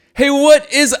Hey,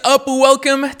 what is up?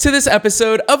 Welcome to this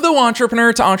episode of the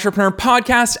Wantrepreneur to Entrepreneur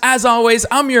podcast. As always,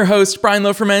 I'm your host, Brian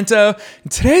Lofermento.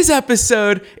 Today's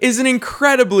episode is an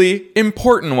incredibly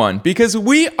important one because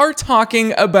we are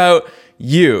talking about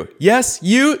you. Yes,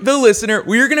 you, the listener.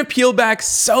 We are going to peel back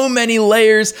so many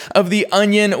layers of the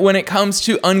onion when it comes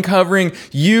to uncovering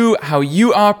you, how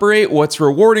you operate, what's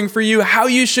rewarding for you, how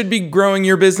you should be growing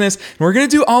your business. And we're going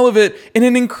to do all of it in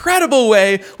an incredible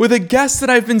way with a guest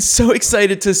that I've been so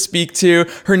excited to speak to.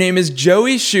 Her name is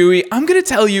Joey Shuey. I'm going to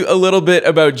tell you a little bit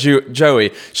about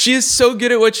Joey. She is so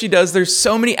good at what she does. There's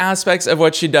so many aspects of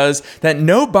what she does that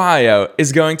no bio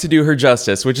is going to do her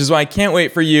justice, which is why I can't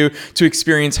wait for you to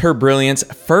experience her brilliance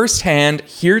firsthand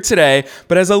here today.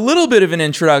 But as a little bit of an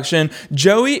introduction,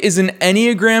 Joey is an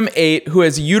Enneagram 8 who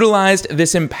has utilized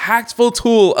this impactful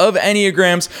tool of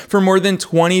Enneagrams for more than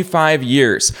 25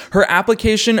 years. Her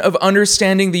application of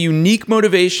understanding the unique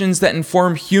motivations that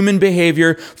inform human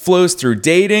behavior flows through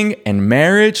dating and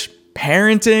marriage,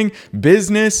 parenting,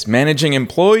 business, managing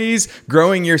employees,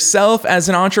 growing yourself as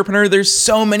an entrepreneur. There's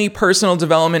so many personal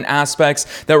development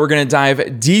aspects that we're going to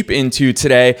dive deep into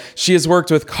today. She has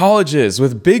worked with colleges,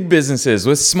 with big businesses,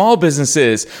 with small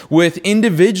businesses, with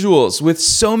individuals, with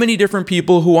so many different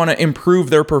people who want to improve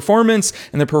their performance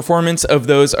and the performance of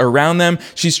those around them.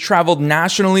 She's traveled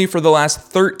nationally for the last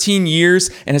 13 years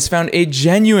and has found a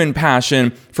genuine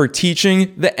passion for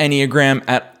teaching the Enneagram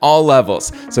at all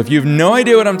levels. So if you have no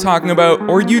idea what I'm talking about,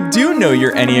 or you do know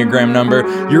your Enneagram number,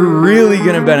 you're really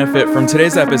going to benefit from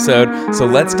today's episode. So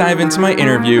let's dive into my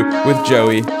interview with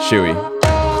Joey Shuey.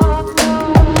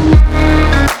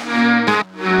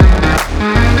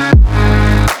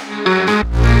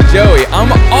 Joey,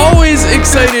 I'm always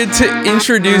excited to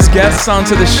introduce guests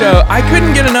onto the show. I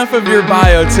couldn't get enough of your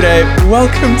bio today.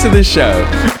 Welcome to the show.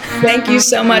 Thank you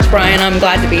so much, Brian. I'm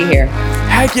glad to be here.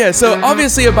 Heck yeah. So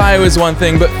obviously a bio is one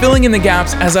thing, but filling in the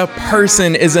gaps as a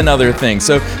person is another thing.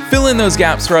 So fill in those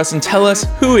gaps for us and tell us,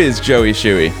 who is Joey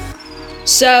Shuey?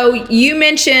 So you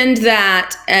mentioned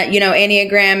that,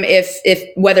 Enneagram, if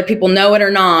whether people know it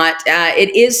or not,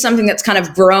 it is something that's kind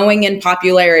of growing in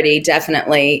popularity,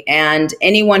 definitely. And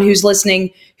anyone who's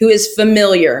listening who is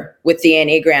familiar with the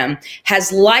Enneagram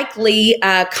has likely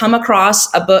come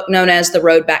across a book known as The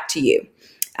Road Back to You.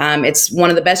 It's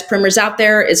one of the best primers out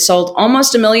there. It's sold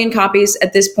almost 1 million copies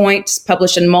at this point. It's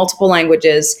published in multiple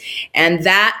languages. And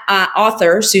that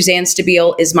author, Suzanne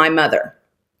Stabile, is my mother.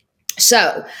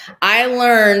 So I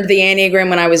learned the Enneagram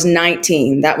when I was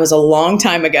 19. That was a long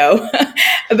time ago,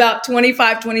 about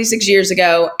 25, 26 years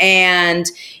ago. And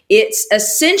it's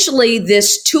essentially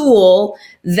this tool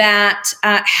that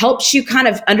helps you kind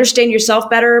of understand yourself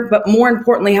better, but more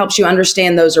importantly, helps you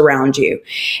understand those around you.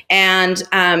 And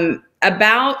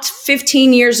about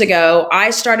 15 years ago,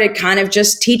 I started kind of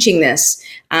just teaching this.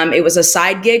 It was a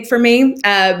side gig for me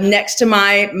next to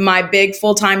my big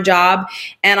full-time job.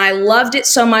 And I loved it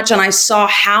so much. And I saw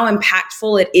how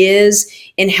impactful it is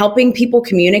in helping people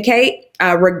communicate,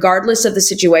 regardless of the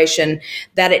situation,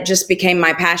 that it just became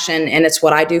my passion. And it's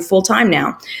what I do full-time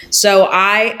now. So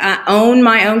I own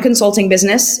my own consulting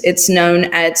business.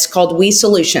 It's called We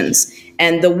Solutions.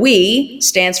 And the We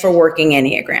stands for Working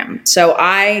Enneagram. So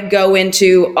I go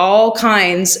into all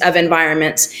kinds of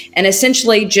environments and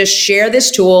essentially just share this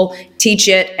tool, teach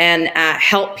it, and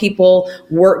help people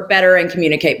work better and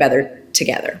communicate better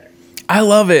together. I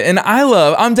love it. And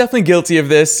I'm definitely guilty of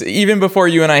this. Even before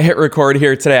you and I hit record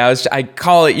here today, I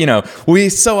call it, we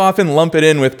so often lump it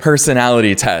in with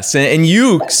personality tests, and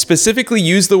you specifically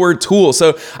use the word tool.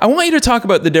 So I want you to talk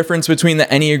about the difference between the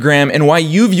Enneagram and why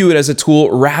you view it as a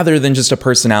tool rather than just a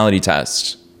personality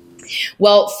test.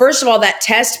 Well, first of all, that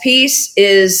test piece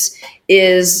is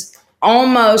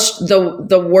almost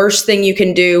the worst thing you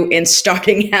can do in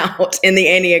starting out in the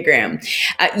Enneagram.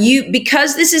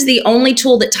 Because this is the only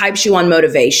tool that types you on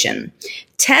motivation.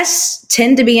 Tests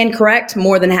tend to be incorrect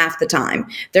more than half the time.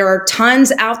 There are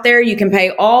tons out there. You can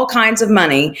pay all kinds of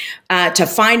money to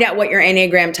find out what your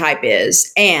Enneagram type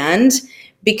is. And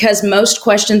because most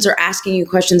questions are asking you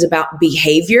questions about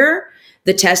behavior,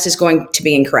 the test is going to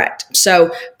be incorrect.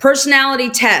 So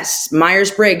personality tests,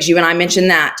 Myers-Briggs, you and I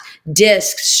mentioned that,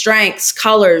 DISC, strengths,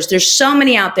 colors, there's so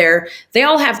many out there. They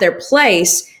all have their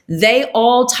place. They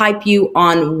all type you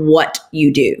on what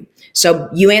you do. So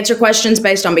you answer questions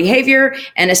based on behavior,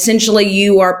 and essentially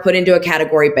you are put into a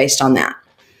category based on that.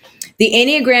 The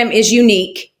Enneagram is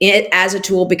unique as a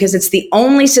tool because it's the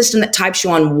only system that types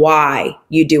you on why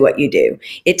you do what you do.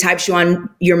 It types you on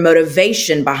your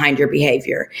motivation behind your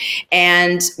behavior.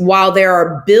 And while there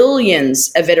are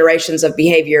billions of iterations of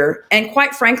behavior, and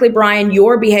quite frankly, Brian,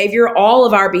 your behavior, all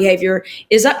of our behavior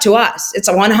is up to us. It's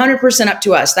 100% up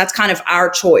to us. That's kind of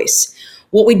our choice.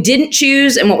 What we didn't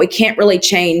choose and what we can't really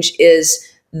change is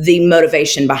the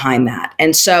motivation behind that.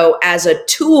 And so as a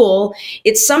tool,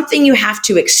 it's something you have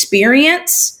to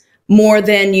experience more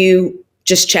than you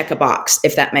just check a box,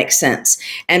 if that makes sense.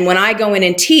 And when I go in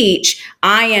and teach,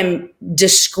 I am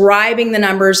describing the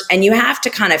numbers, and you have to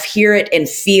kind of hear it and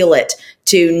feel it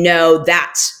to know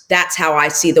that's how I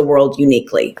see the world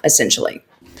uniquely, essentially.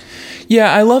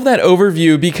 Yeah, I love that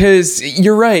overview because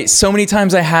you're right. So many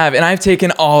times I've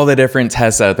taken all the different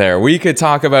tests out there. We could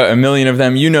talk about a million of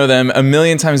them. You know them a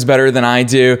million times better than I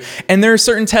do. And there are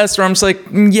certain tests where I'm just like,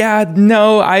 yeah,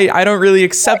 no, I don't really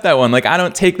accept that one. Like, I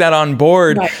don't take that on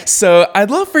board. Right. So I'd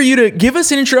love for you to give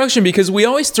us an introduction, because we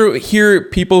always hear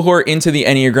people who are into the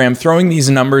Enneagram throwing these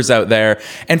numbers out there.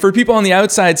 And for people on the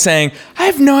outside saying, I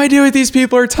have no idea what these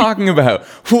people are talking about.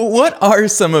 What are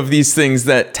some of these things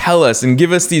that tell us and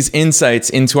give us these insights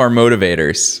into our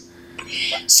motivators?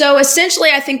 So essentially,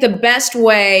 I think the best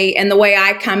way, and the way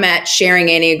I come at sharing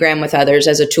Enneagram with others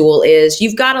as a tool, is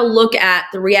you've got to look at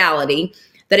the reality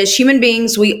that as human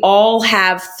beings, we all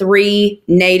have 3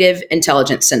 native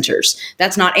intelligence centers.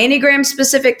 That's not Enneagram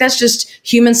specific. That's just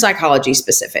human psychology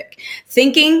specific.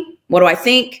 Thinking, what do I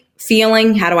think?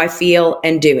 Feeling, how do I feel?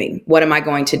 And doing, what am I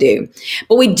going to do?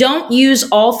 But we don't use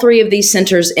all 3 of these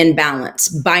centers in balance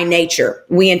by nature.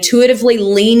 We intuitively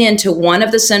lean into one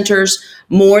of the centers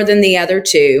more than the other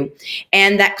 2,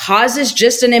 and that causes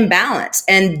just an imbalance.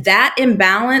 And that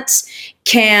imbalance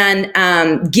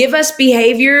can give us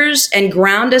behaviors and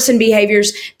ground us in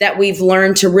behaviors that we've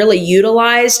learned to really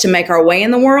utilize to make our way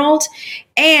in the world.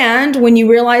 And when you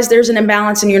realize there's an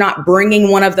imbalance and you're not bringing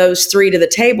one of those 3 to the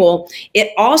table,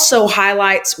 it also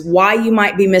highlights why you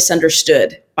might be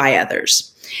misunderstood by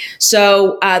others.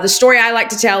 So the story I like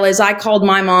to tell is I called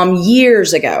my mom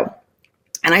years ago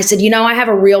and I said, I have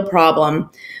a real problem.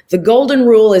 The golden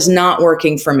rule is not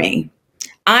working for me.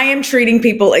 I am treating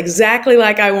people exactly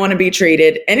like I want to be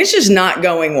treated, and it's just not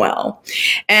going well.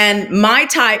 And my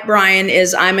type, Brian,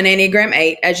 is I'm an Enneagram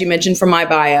 8, as you mentioned from my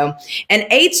bio. And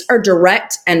 8s are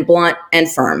direct and blunt and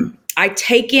firm. I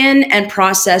take in and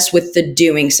process with the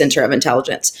doing center of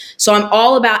intelligence. So I'm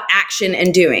all about action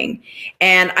and doing.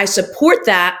 And I support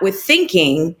that with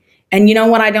thinking. And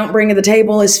what I don't bring to the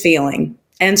table is feeling.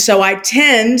 And so I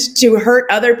tend to hurt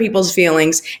other people's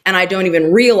feelings, and I don't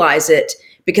even realize it,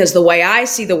 because the way I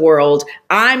see the world,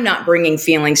 I'm not bringing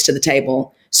feelings to the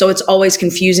table. So it's always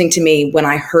confusing to me when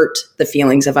I hurt the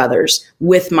feelings of others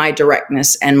with my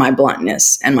directness and my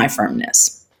bluntness and my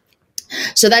firmness.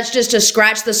 So that's just to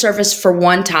scratch the surface for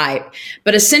one type.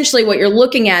 But essentially what you're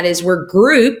looking at is we're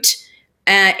grouped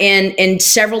in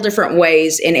several different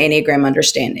ways in Enneagram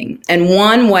understanding. And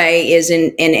one way is in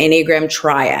Enneagram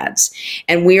triads.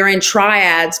 And we are in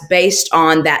triads based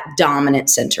on that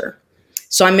dominant center.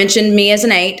 So I mentioned me as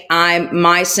an 8.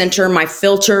 My center, my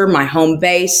filter, my home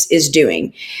base is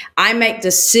doing. I make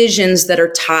decisions that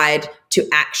are tied to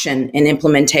action and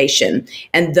implementation.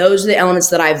 And those are the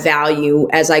elements that I value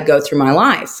as I go through my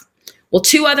life. Well,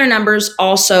 2 other numbers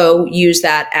also use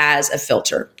that as a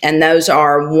filter, and those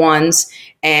are 1s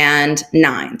and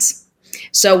 9s.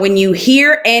 So when you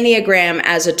hear Enneagram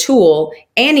as a tool,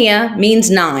 Ennea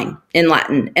means 9 in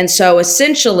Latin. And so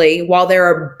essentially, while there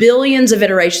are billions of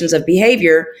iterations of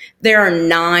behavior, there are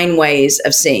 9 ways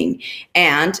of seeing.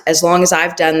 And as long as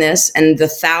I've done this and the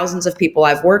thousands of people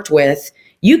I've worked with,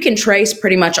 you can trace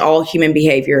pretty much all human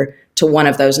behavior to one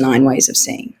of those 9 ways of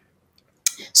seeing.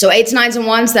 So 8s, 9s, and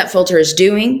 1s, that filter is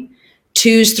doing.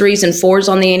 2s, 3s, and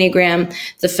 4s on the Enneagram,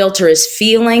 the filter is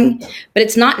feeling, but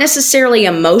it's not necessarily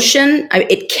emotion.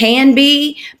 It can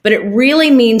be, but it really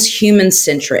means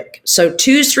human-centric. So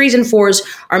 2s, 3s, and 4s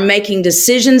are making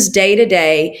decisions day to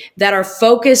day that are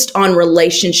focused on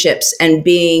relationships and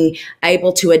being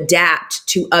able to adapt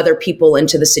to other people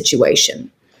into the situation.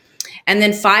 And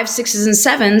then 5s, 6s, and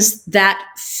 7s, that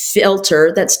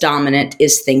filter that's dominant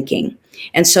is thinking.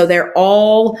 And so they're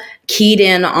all keyed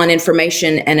in on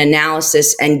information and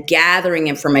analysis and gathering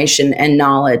information and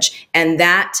knowledge. And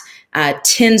that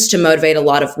tends to motivate a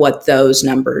lot of what those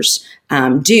numbers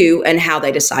do and how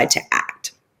they decide to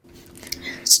act.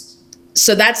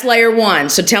 So that's layer 1.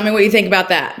 So tell me what you think about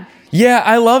that. Yeah,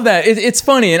 I love that. It's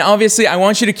funny. And obviously, I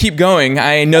want you to keep going.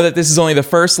 I know that this is only the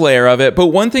first layer of it. But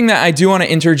one thing that I do want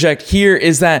to interject here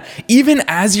is that even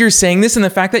as you're saying this and the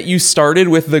fact that you started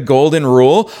with the golden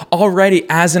rule, already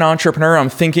as an entrepreneur, I'm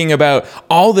thinking about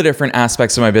all the different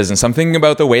aspects of my business. I'm thinking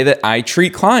about the way that I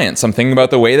treat clients. I'm thinking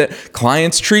about the way that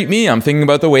clients treat me. I'm thinking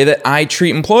about the way that I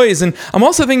treat employees. And I'm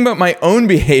also thinking about my own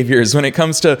behaviors when it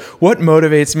comes to what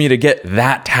motivates me to get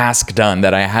that task done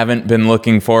that I haven't been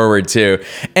looking forward to.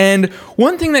 And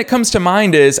one thing that comes to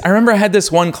mind is I remember I had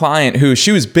this one client who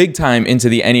she was big time into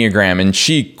the Enneagram, and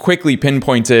she quickly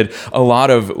pinpointed a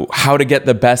lot of how to get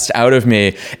the best out of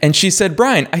me. And she said,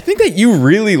 Brian, I think that you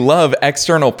really love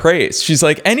external praise. She's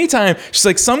like,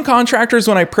 some contractors,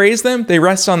 when I praise them, they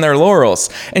rest on their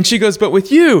laurels. And she goes, but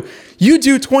with you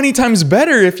do 20 times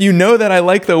better if you know that I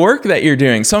like the work that you're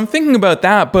doing. So I'm thinking about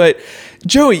that. But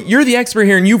Joey, you're the expert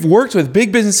here and you've worked with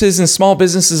big businesses and small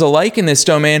businesses alike in this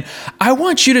domain. I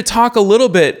want you to talk a little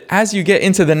bit as you get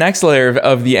into the next layer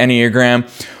of the Enneagram.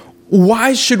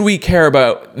 Why should we care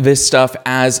about this stuff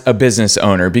as a business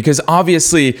owner? Because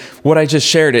obviously what I just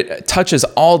shared, it touches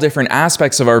all different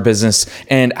aspects of our business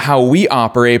and how we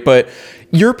operate. But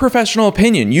your professional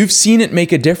opinion, you've seen it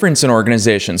make a difference in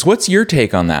organizations. What's your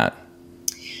take on that?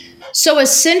 So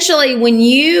essentially,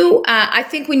 I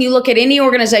think when you look at any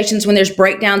organizations, when there's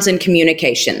breakdowns in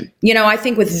communication, I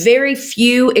think with very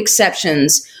few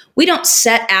exceptions, we don't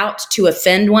set out to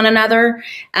offend one another,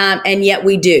 and yet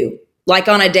we do. Like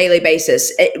on a daily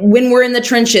basis. When we're in the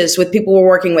trenches with people we're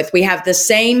working with, we have the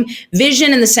same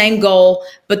vision and the same goal,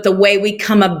 but the way we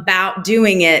come about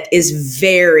doing it is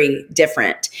very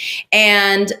different.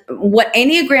 And what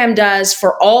Enneagram does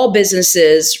for all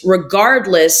businesses,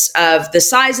 regardless of the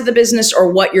size of the business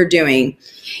or what you're doing,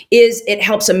 is it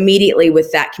helps immediately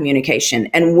with that communication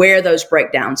and where those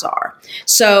breakdowns are.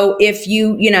 So if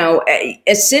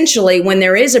essentially when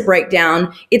there is a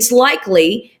breakdown, it's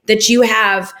likely that you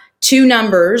have two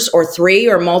numbers or three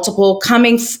or multiple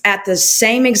coming at the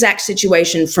same exact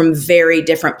situation from very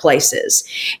different places.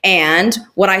 And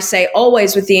what I say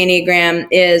always with the Enneagram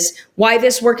is why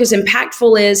this work is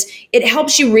impactful is it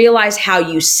helps you realize how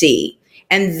you see,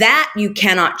 and that you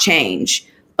cannot change.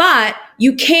 But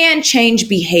you can change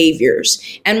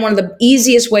behaviors. And one of the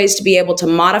easiest ways to be able to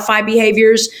modify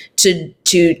behaviors,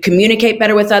 to communicate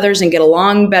better with others and get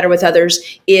along better with others,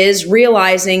 is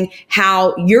realizing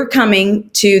how you're coming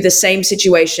to the same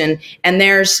situation. And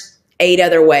there's 8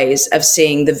 other ways of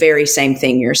seeing the very same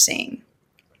thing you're seeing.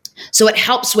 So it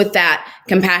helps with that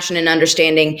compassion and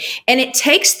understanding, and it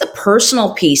takes the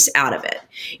personal piece out of it.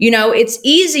 It's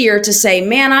easier to say,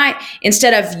 man,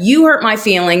 instead of you hurt my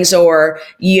feelings, or,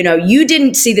 you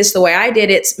didn't see this the way I did.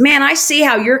 It's, man, I see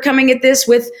how you're coming at this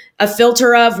with a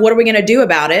filter of what are we going to do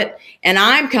about it? And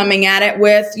I'm coming at it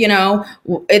with,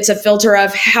 it's a filter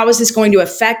of how is this going to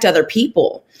affect other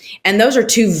people? And those are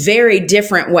two very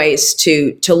different ways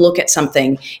to look at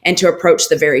something and to approach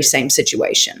the very same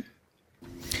situation.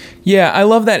 Yeah, I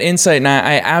love that insight, and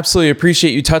I absolutely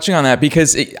appreciate you touching on that,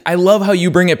 because I love how you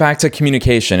bring it back to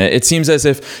communication. It seems as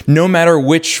if no matter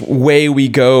which way we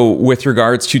go with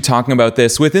regards to talking about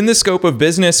this within the scope of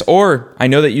business, or I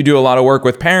know that you do a lot of work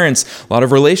with parents, a lot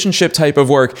of relationship type of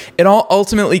work, it all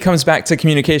ultimately comes back to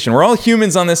communication. We're all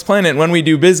humans on this planet. When we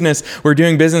do business, we're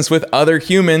doing business with other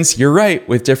humans, you're right,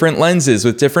 with different lenses,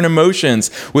 with different emotions,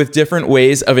 with different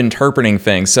ways of interpreting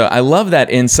things. So I love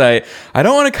that insight. I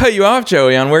don't want to cut you off,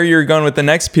 Joey, on where you're going with the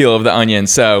next peel of the onion.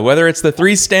 So whether it's the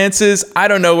 3 stances, I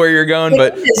don't know where you're going,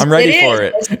 but I'm ready for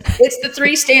it. It's the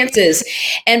 3 stances.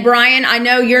 And Brian, I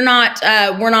know we're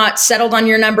not settled on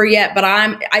your number yet, but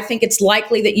I think it's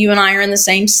likely that you and I are in the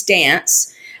same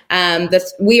stance.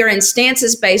 We are in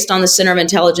stances based on the center of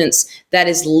intelligence that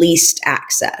is least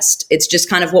accessed. It's just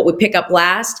kind of what we pick up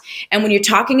last. And when you're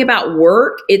talking about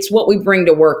work, it's what we bring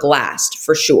to work last,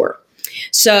 for sure.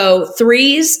 So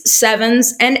 3s,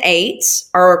 7s, and 8s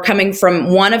are coming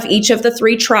from one of each of the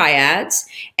 3 triads,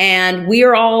 and we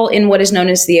are all in what is known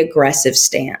as the aggressive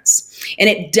stance. And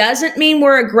it doesn't mean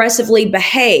we're aggressively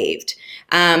behaved.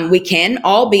 We can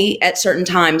all be at certain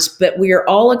times, but we are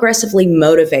all aggressively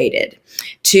motivated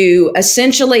to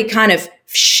essentially kind of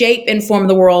shape and form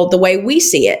the world the way we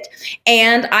see it.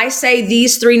 And I say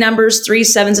these 3 numbers,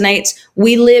 3s, 7s, and 8s,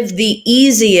 we live the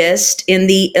easiest in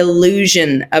the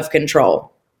illusion of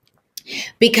control,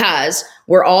 because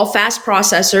we're all fast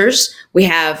processors. We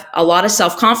have a lot of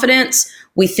self-confidence.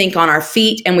 We think on our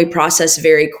feet and we process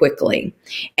very quickly.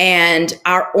 And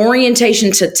our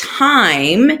orientation to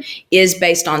time is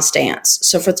based on stance.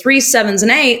 So for 3s, 7s,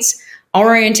 and 8s, our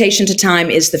orientation to time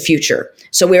is the future.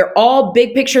 So we're all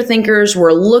big picture thinkers.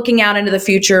 We're looking out into the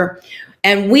future.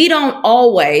 And we don't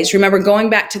always, remember, going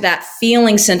back to that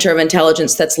feeling center of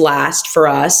intelligence that's last for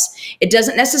us, it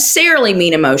doesn't necessarily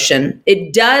mean emotion.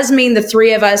 It does mean the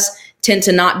three of us tend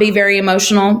to not be very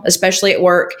emotional, especially at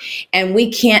work, and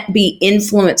we can't be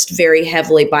influenced very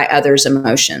heavily by others'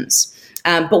 emotions.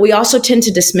 But we also tend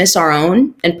to dismiss our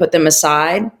own and put them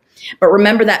aside. But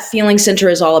remember, that feeling center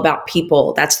is all about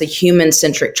people. That's the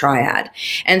human-centric triad.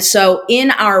 And so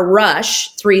in our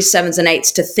rush, 3s, 7s, and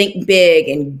 8s, to think big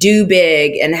and do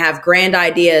big and have grand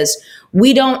ideas,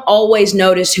 we don't always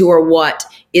notice who or what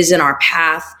is in our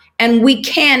path. And we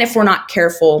can, if we're not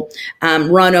careful,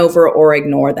 run over or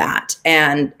ignore that.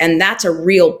 And that's a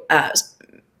real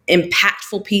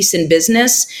impactful piece in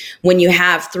business when you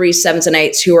have 3s, 7s, and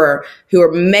 8s who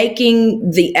are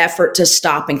making the effort to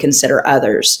stop and consider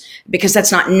others, because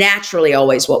that's not naturally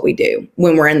always what we do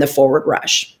when we're in the forward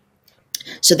rush.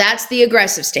 So that's the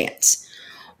aggressive stance.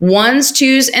 1s,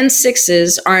 2s, and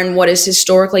 6s are in what is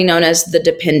historically known as the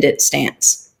dependent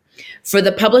stance. For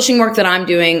the publishing work that I'm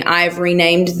doing, I've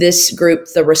renamed this group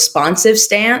the responsive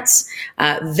stance.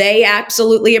 They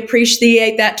absolutely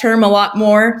appreciate that term a lot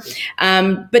more.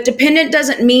 But dependent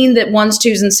doesn't mean that 1s,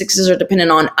 2s, and 6s are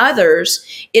dependent on others.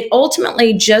 It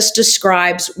ultimately just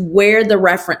describes where the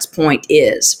reference point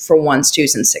is for 1s,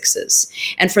 2s, and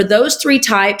 6s. And for those three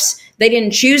types, they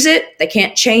didn't choose it. They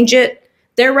can't change it.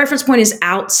 Their reference point is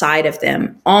outside of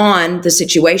them on the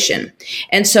situation.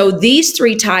 And so these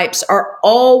three types are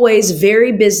always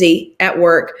very busy at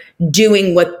work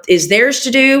doing what is theirs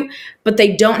to do, but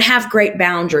they don't have great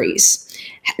boundaries.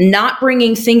 Not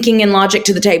bringing thinking and logic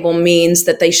to the table means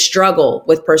that they struggle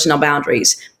with personal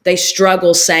boundaries. They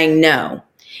struggle saying no.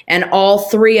 And all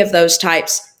three of those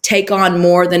types take on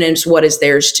more than is what is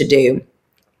theirs to do.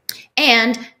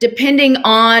 And depending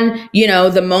on,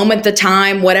 the moment, the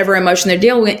time, whatever emotion they're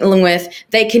dealing with,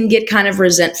 they can get kind of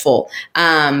resentful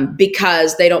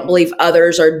because they don't believe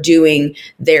others are doing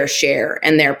their share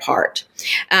and their part.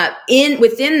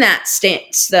 Within that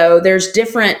stance, though, there's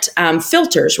different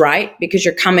filters, right? Because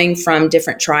you're coming from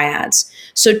different triads.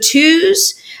 So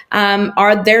 2s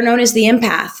they're known as the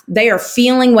empath. They are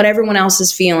feeling what everyone else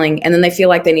is feeling, and then they feel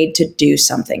like they need to do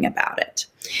something about it.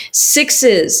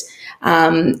 6s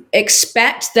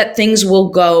expect that things will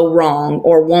go wrong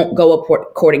or won't go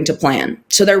according to plan.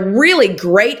 So they're really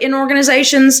great in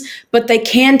organizations, but they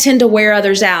can tend to wear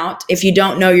others out if you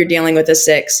don't know you're dealing with a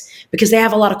 6, because they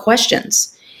have a lot of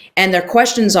questions. And their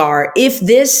questions are, if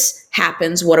this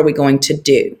happens, what are we going to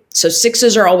do? So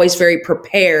 6s are always very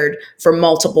prepared for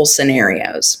multiple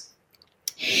scenarios.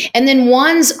 And then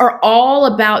 1s are all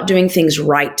about doing things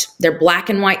right. They're black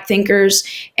and white thinkers,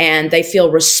 and they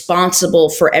feel responsible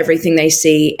for everything they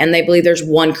see, and they believe there's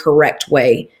one correct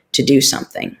way to do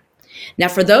something. Now,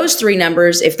 for those three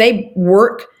numbers, if they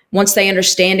work, once they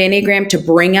understand Enneagram, to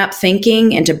bring up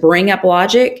thinking and to bring up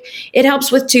logic, it helps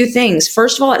with two things.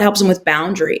 First of all, it helps them with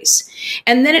boundaries.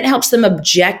 And then it helps them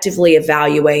objectively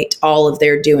evaluate all of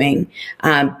their doing.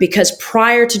 Because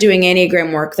prior to doing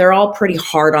Enneagram work, they're all pretty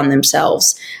hard on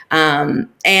themselves and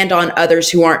on others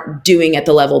who aren't doing at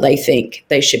the level they think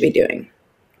they should be doing.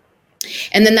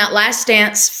 And then that last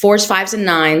stance, 4s, 5s, and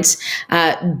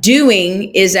 9s,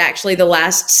 doing is actually the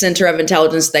last center of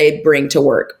intelligence they bring to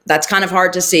work. That's kind of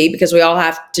hard to see because we all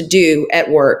have to do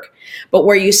at work. But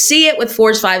where you see it with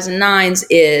 4s, 5s, and 9s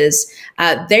is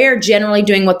they are generally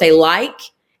doing what they like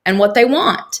and what they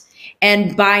want.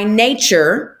 And by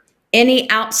nature, any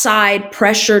outside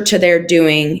pressure to their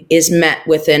doing is met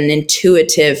with an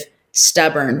intuitive,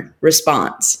 stubborn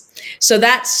response. So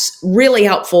that's really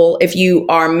helpful if you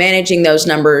are managing those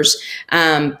numbers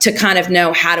to kind of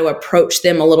know how to approach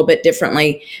them a little bit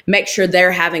differently. Make sure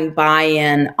they're having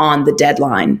buy-in on the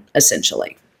deadline,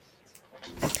 essentially.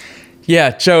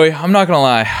 Yeah, Joey, I'm not going to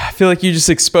lie. I feel like you just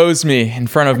exposed me in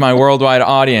front of my worldwide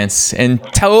audience and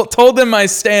told them my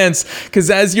stance, because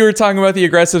as you were talking about the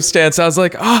aggressive stance, I was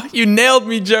like, oh, you nailed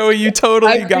me, Joey. You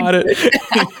totally got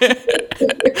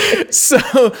it. So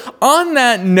on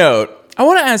that note, I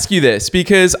want to ask you this,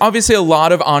 because obviously a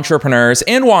lot of entrepreneurs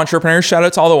and wantrepreneurs, shout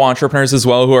out to all the wantrepreneurs as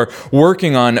well, who are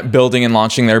working on building and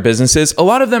launching their businesses. A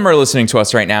lot of them are listening to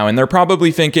us right now, and they're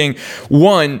probably thinking,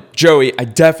 one, Joey, I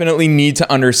definitely need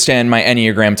to understand my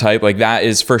Enneagram type. Like, that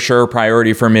is for sure a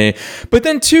priority for me. But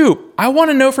then two, I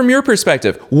want to know from your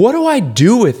perspective, what do I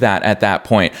do with that at that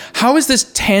point? How is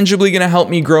this tangibly going to help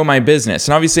me grow my business?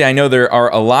 And obviously, I know there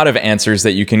are a lot of answers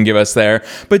that you can give us there,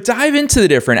 but dive into the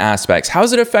different aspects. How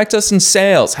does it affect us in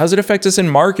sales? How does it affect us in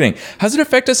marketing? How does it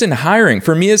affect us in hiring?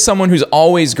 For me, as someone who's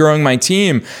always growing my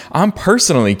team, I'm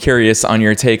personally curious on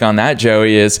your take on that,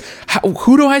 Joey, is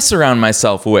who do I surround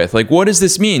myself with? Like, what does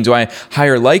this mean? Do I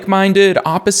hire like-minded,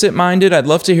 opposite-minded? I'd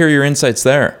love to hear your insights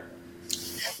there.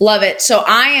 Love it. So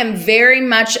I am very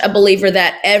much a believer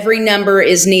that every number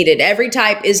is needed. Every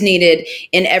type is needed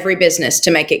in every business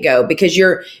to make it go, because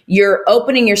you're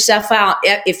opening yourself out.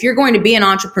 If you're going to be an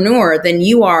entrepreneur, then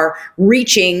you are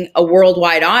reaching a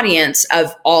worldwide audience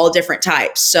of all different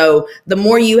types. So the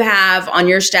more you have on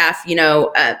your staff,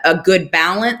 a good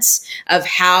balance of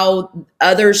how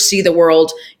others see the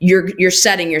world, you're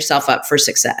setting yourself up for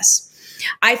success.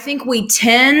 I think we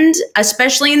tend,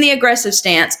 especially in the aggressive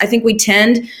stance, I think we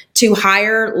tend to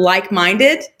hire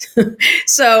like-minded.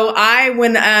 So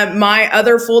when my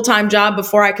other full-time job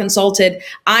before I consulted,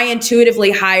 I intuitively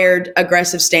hired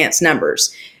aggressive stance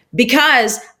numbers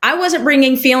because I wasn't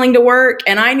bringing feeling to work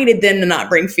and I needed them to not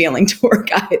bring feeling to work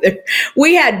either.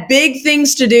 We had big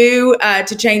things to do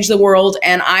to change the world,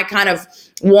 and I kind of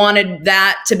wanted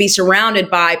that to be surrounded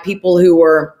by people who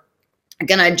were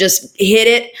gonna just hit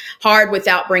it hard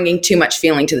without bringing too much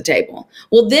feeling to the table.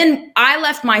 Well, then I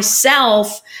left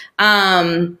myself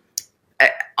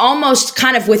almost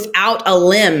kind of without a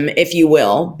limb, if you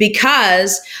will,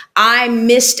 because I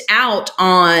missed out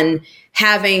on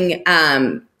having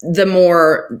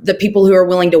the people who are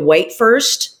willing to wait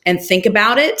first and think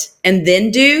about it and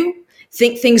then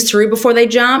think things through before they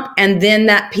jump. And then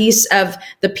that piece of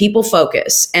the people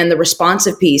focus and the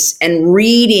responsive piece and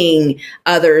reading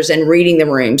others and reading the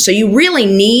room. So you really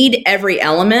need every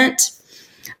element.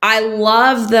 I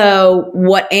love, though,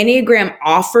 what Enneagram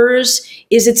offers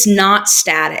is it's not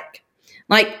static.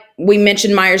 Like we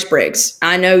mentioned Myers-Briggs.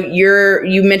 I know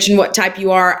you mentioned what type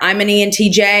you are. I'm an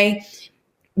ENTJ.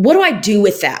 What do I do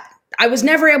with that? I was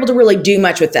never able to really do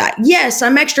much with that. Yes,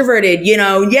 I'm extroverted,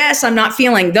 yes, I'm not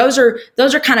feeling. Those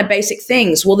are kind of basic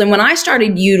things. Well, then when I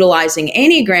started utilizing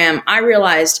Enneagram, I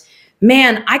realized,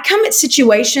 man, I come at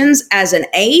situations as an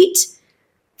 8,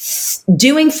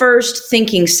 doing first,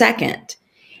 thinking second.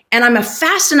 And I'm a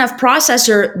fast enough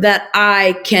processor that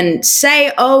I can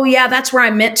say, oh yeah, that's where I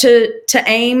meant to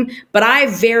aim. But I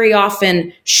very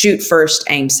often shoot first,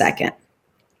 aim second.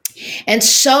 And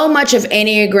so much of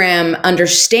Enneagram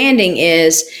understanding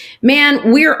is,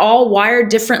 man, we're all wired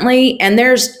differently. And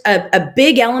there's a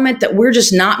big element that we're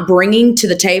just not bringing to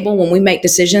the table when we make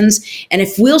decisions. And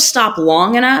if we'll stop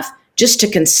long enough just to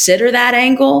consider that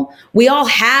angle, we all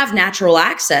have natural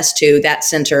access to that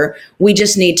center. We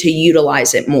just need to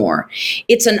utilize it more.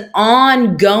 It's an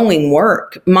ongoing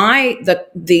work.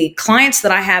 The clients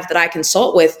that I have that I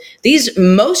consult with,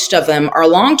 most of them are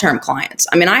long-term clients.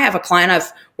 I mean, I have a client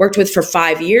I've worked with for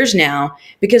 5 years now,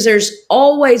 because there's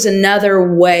always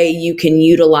another way you can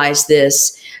utilize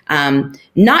this,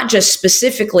 not just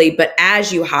specifically, but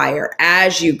as you hire,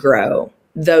 as you grow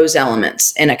those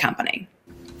elements in a company.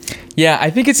 Yeah, I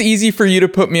think it's easy for you to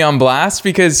put me on blast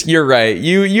because you're right.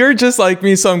 You're just like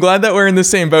me, so I'm glad that we're in the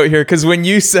same boat here, because when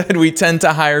you said we tend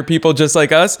to hire people just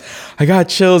like us, I got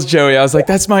chills, Joey. I was like,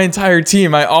 that's my entire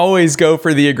team. I always go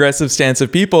for the aggressive stance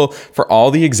of people for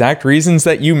all the exact reasons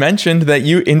that you mentioned that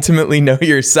you intimately know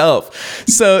yourself.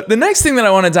 So the next thing that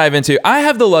I want to dive into, I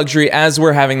have the luxury, as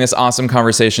we're having this awesome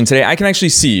conversation today, I can actually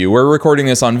see you. We're recording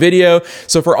this on video.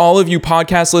 So for all of you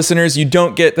podcast listeners, you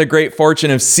don't get the great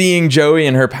fortune of seeing Joey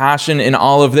and her passion in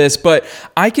all of this, but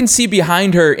I can see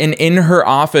behind her and in her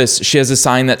office, she has a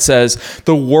sign that says,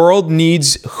 "The world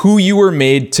needs who you were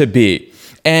made to be."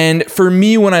 And for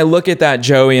me, when I look at that,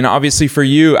 Joey, and obviously for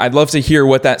you, I'd love to hear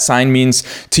what that sign means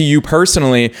to you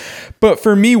personally. But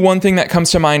for me, one thing that comes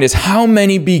to mind is how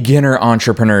many beginner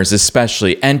entrepreneurs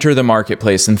especially enter the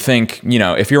marketplace and think,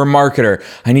 if you're a marketer,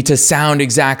 I need to sound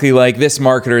exactly like this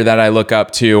marketer that I look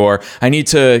up to, or I need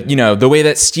to, the way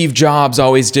that Steve Jobs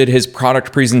always did his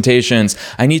product presentations,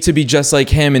 I need to be just like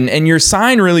him. And your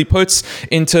sign really puts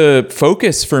into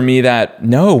focus for me that,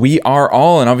 no, we are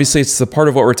all, and obviously it's the part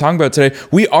of what we're talking about today,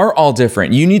 we are all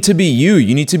different. You need to be you.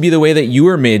 You need to be the way that you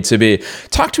were made to be.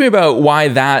 Talk to me about why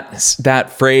that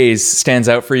phrase stands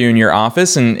out for you in your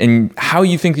office and how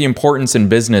you think the importance in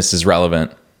business is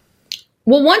relevant.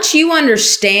 Well, once you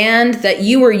understand that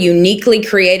you were uniquely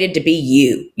created to be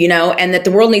you, and that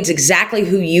the world needs exactly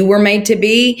who you were made to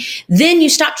be, then you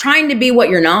stop trying to be what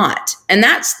you're not. And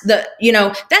that's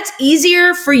that's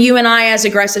easier for you and I as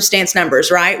aggressive stance numbers,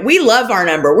 right? We love our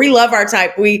number. We love our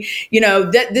type.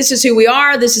 This is who we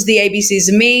are. This is the ABCs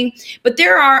of me. But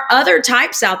there are other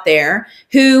types out there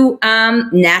who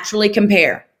naturally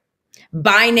compare.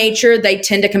 By nature, they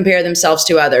tend to compare themselves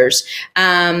to others.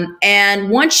 And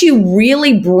once you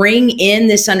really bring in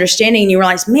this understanding and you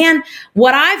realize, man,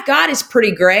 what I've got is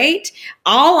pretty great.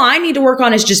 All I need to work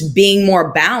on is just being more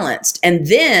balanced. And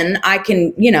then I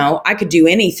could do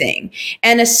anything.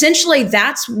 And essentially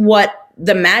that's what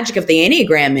the magic of the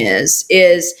Enneagram is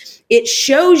it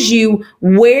shows you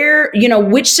where,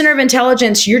 which center of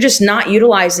intelligence you're just not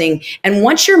utilizing. And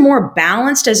once you're more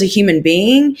balanced as a human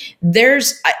being,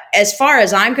 as far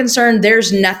as I'm concerned,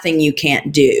 there's nothing you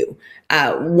can't do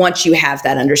once you have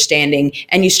that understanding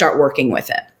and you start working with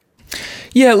it.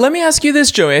 Yeah, let me ask you this,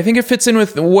 Joey. I think it fits in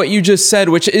with what you just said,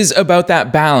 which is about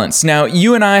that balance. Now,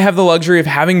 you and I have the luxury of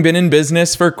having been in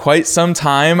business for quite some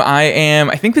time.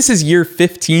 I think this is year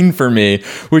 15 for me,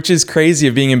 which is crazy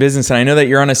of being in business. And I know that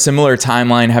you're on a similar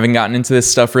timeline, having gotten into this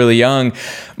stuff really young.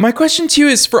 My question to you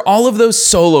is for all of those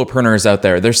solopreneurs out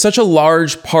there, there's such a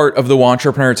large part of the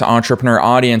entrepreneur to entrepreneur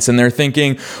audience, and they're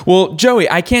thinking, well, Joey,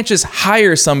 I can't just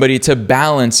hire somebody to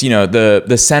balance,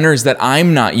 the centers that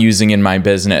I'm not using in my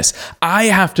business. I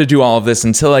have to do all of this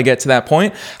until I get to that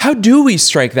point. How do we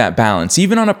strike that balance,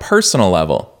 even on a personal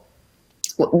level?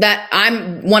 That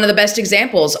I'm one of the best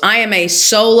examples. I am a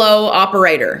solo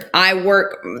operator. I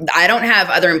don't have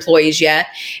other employees yet.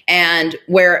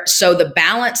 So the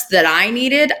balance that I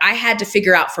needed, I had to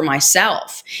figure out for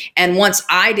myself. And once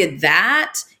I did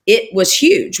that, it was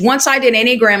huge. Once I did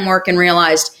Enneagram work and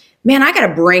realized, man, I got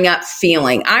to bring up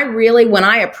feeling. When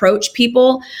I approach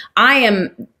people,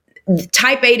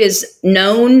 Type 8 is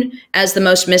known as the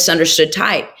most misunderstood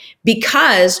type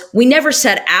because we never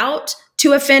set out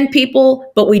to offend people,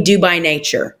 but we do by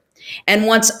nature. And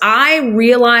once I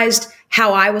realized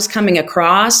how I was coming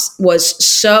across was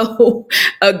so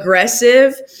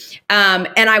aggressive, and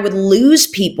I would lose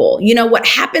people. What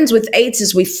happens with 8s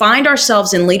is we find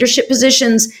ourselves in leadership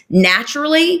positions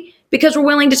naturally because we're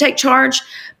willing to take charge,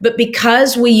 but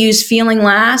because we use feeling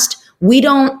last, we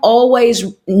don't always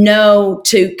know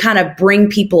to kind of bring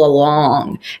people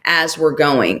along as we're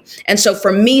going. And so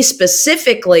for me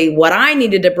specifically, what I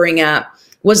needed to bring up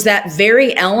was that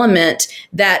very element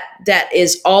that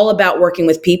is all about working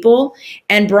with people.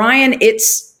 And Brian,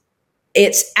 it's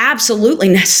absolutely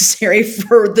necessary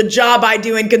for the job I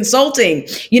do in consulting.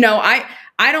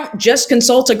 I don't just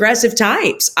consult aggressive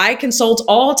types. I consult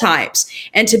all types.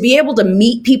 And to be able to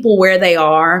meet people where they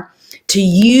are, to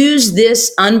use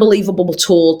this unbelievable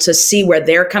tool to see where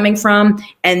they're coming from,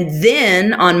 and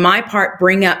then on my part,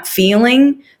 bring up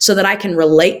feeling so that I can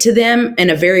relate to them in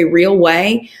a very real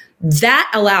way,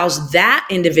 that allows that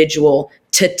individual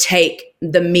to take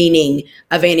the meaning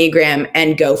of Enneagram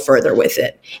and go further with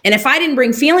it. And if I didn't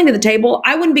bring feeling to the table,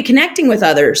 I wouldn't be connecting with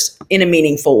others in a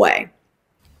meaningful way.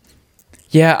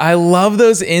 Yeah, I love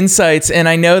those insights. And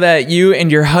I know that you and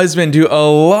your husband do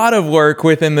a lot of work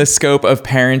within the scope of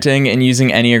parenting and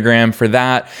using Enneagram for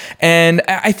that. And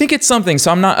I think it's something,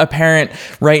 so I'm not a parent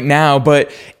right now,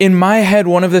 but in my head,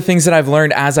 one of the things that I've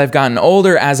learned as I've gotten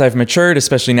older, as I've matured,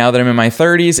 especially now that I'm in my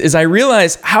 30s, is I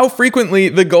realize how frequently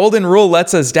the golden rule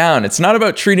lets us down. It's not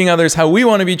about treating others how we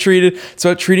want to be treated. It's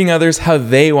about treating others how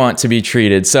they want to be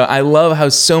treated. So I love how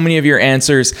so many of your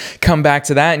answers come back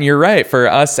to that. And you're right, for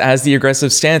us as the aggressive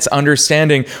stance,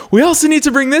 understanding we also need to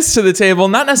bring this to the table,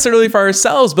 not necessarily for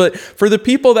ourselves, but for the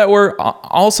people that we're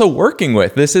also working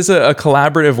with. This is a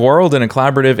collaborative world and a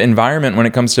collaborative environment when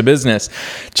it comes to business.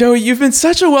 Joey, you've been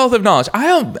such a wealth of knowledge.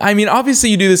 I mean, obviously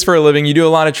you do this for a living, you do a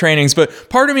lot of trainings, but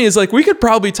part of me is like, we could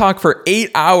probably talk for 8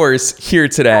 hours here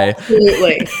today.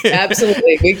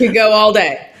 Absolutely. We could go all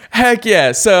day. Heck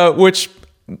yeah. So,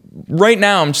 right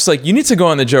now, I'm just like, you need to go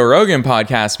on the Joe Rogan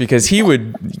podcast because he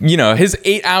would, his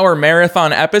 8-hour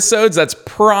marathon episodes, that's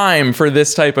prime for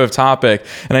this type of topic.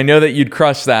 And I know that you'd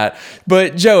crush that.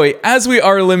 But Joey, as we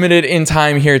are limited in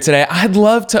time here today, I'd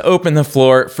love to open the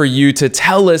floor for you to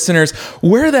tell listeners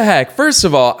first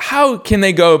of all, how can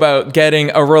they go about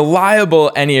getting a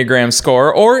reliable Enneagram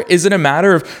score? Or is it a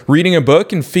matter of reading a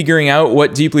book and figuring out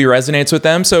what deeply resonates with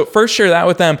them? So first, share that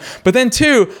with them. But then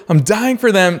two, I'm dying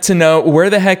for them to know where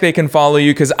the heck they can follow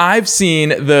you, because I've seen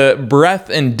the breadth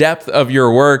and depth of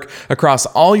your work across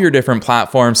all your different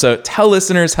platforms. So tell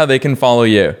listeners how they can follow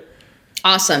you.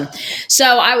 Awesome.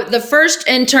 So the first,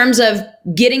 in terms of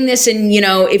getting this in,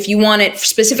 if you want it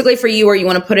specifically for you or you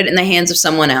want to put it in the hands of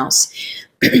someone else,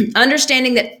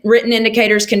 understanding that written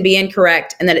indicators can be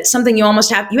incorrect and that it's something you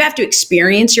have to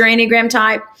experience your Enneagram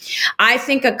type. I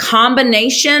think a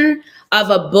combination of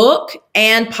a book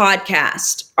and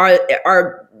podcast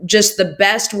are just the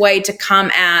best way to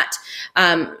come at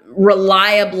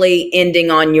reliably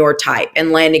ending on your type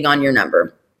and landing on your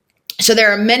number. So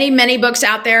there are many, many books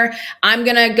out there. I'm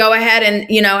going to go ahead and,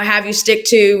 have you stick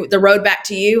to The Road Back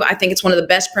to You. I think it's one of the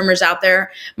best primers out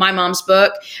there. My mom's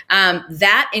book.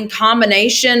 That in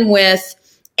combination with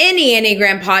any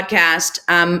Enneagram podcast,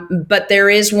 but there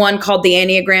is one called The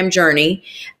Enneagram Journey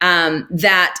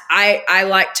that I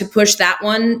like to push that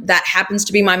one. That happens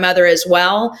to be my mother as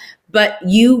well. But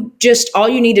all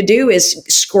you need to do is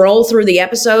scroll through the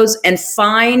episodes and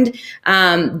find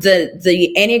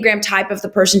the Enneagram type of the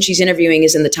person she's interviewing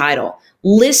is in the title.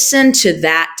 Listen to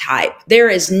that type. There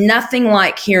is nothing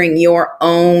like hearing your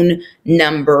own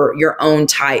number, your own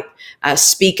type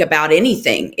speak about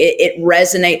anything. It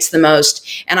resonates the most.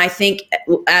 And I think,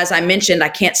 as I mentioned, I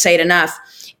can't say it enough,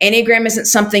 Enneagram isn't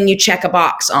something you check a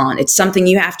box on. It's something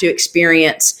you have to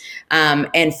experience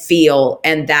and feel.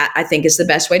 And that, I think, is the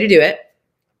best way to do it.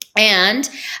 And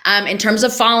in terms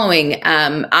of following,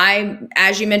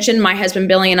 as you mentioned, my husband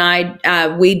Billy and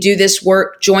I, we do this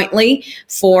work jointly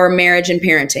for marriage and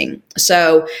parenting.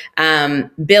 So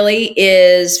Billy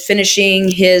is finishing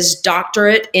his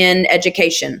doctorate in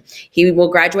education. He will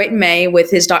graduate in May with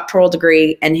his doctoral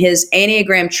degree, and his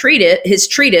Enneagram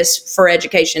treatise for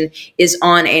education is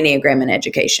on Enneagram and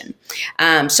education.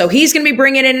 So he's going to be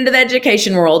bringing it into the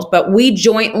education world, but we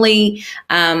jointly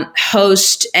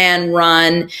host and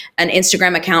run an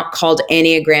Instagram account called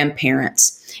Enneagram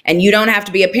Parents. And you don't have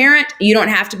to be a parent. You don't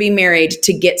have to be married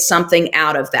to get something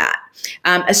out of that.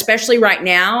 Especially right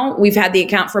now, we've had the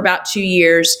account for about 2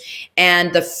 years.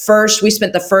 And we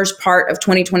spent the first part of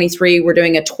 2023, we're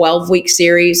doing a 12-week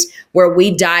series where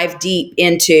we dive deep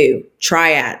into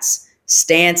triads,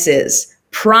 stances,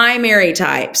 primary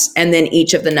types, and then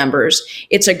each of the numbers.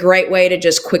 It's a great way to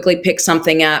just quickly pick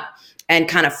something up and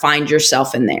kind of find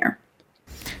yourself in there.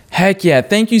 Heck yeah.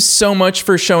 Thank you so much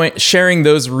for sharing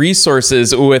those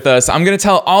resources with us. I'm going to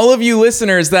tell all of you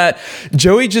listeners that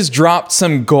Joey just dropped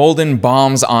some golden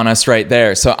bombs on us right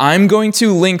there. So I'm going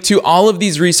to link to all of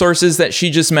these resources that she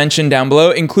just mentioned down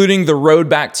below, including The Road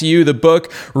Back to You, the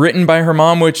book written by her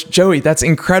mom, which, Joey, that's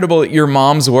incredible. Your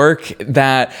mom's work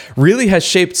that really has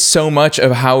shaped so much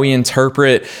of how we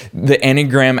interpret the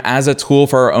Enneagram as a tool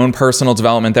for our own personal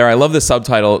development there. I love the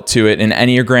subtitle to it, An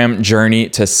Enneagram Journey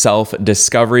to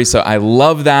Self-Discovery. So I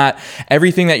love that.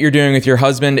 Everything that you're doing with your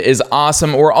husband is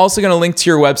awesome. We're also going to link to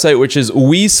your website, which is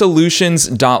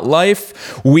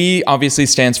WeSolutions.life. We obviously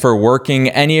stands for Working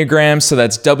Enneagram. So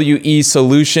that's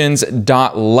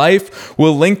WeSolutions.life.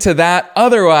 We'll link to that.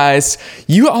 Otherwise,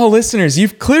 you all listeners,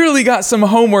 you've clearly got some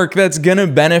homework that's going to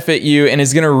benefit you and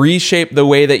is going to reshape the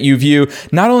way that you view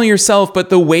not only yourself,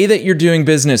 but the way that you're doing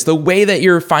business, the way that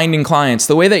you're finding clients,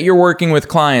 the way that you're working with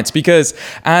clients. Because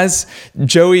as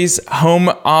Joey's home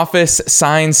office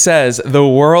sign says, the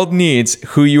world needs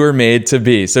who you are made to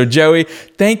be. So Joey,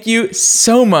 thank you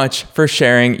so much for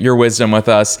sharing your wisdom with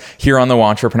us here on the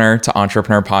Wantrepreneur to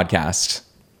Entrepreneur podcast.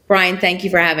 Brian, thank you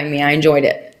for having me. I enjoyed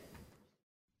it.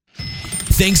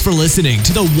 Thanks for listening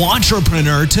to the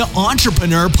Wantrepreneur to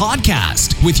Entrepreneur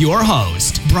podcast with your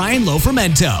host, Brian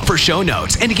Lofermento. For show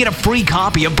notes and to get a free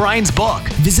copy of Brian's book,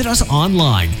 visit us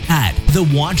online at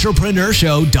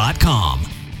thewantrepreneurshow.com.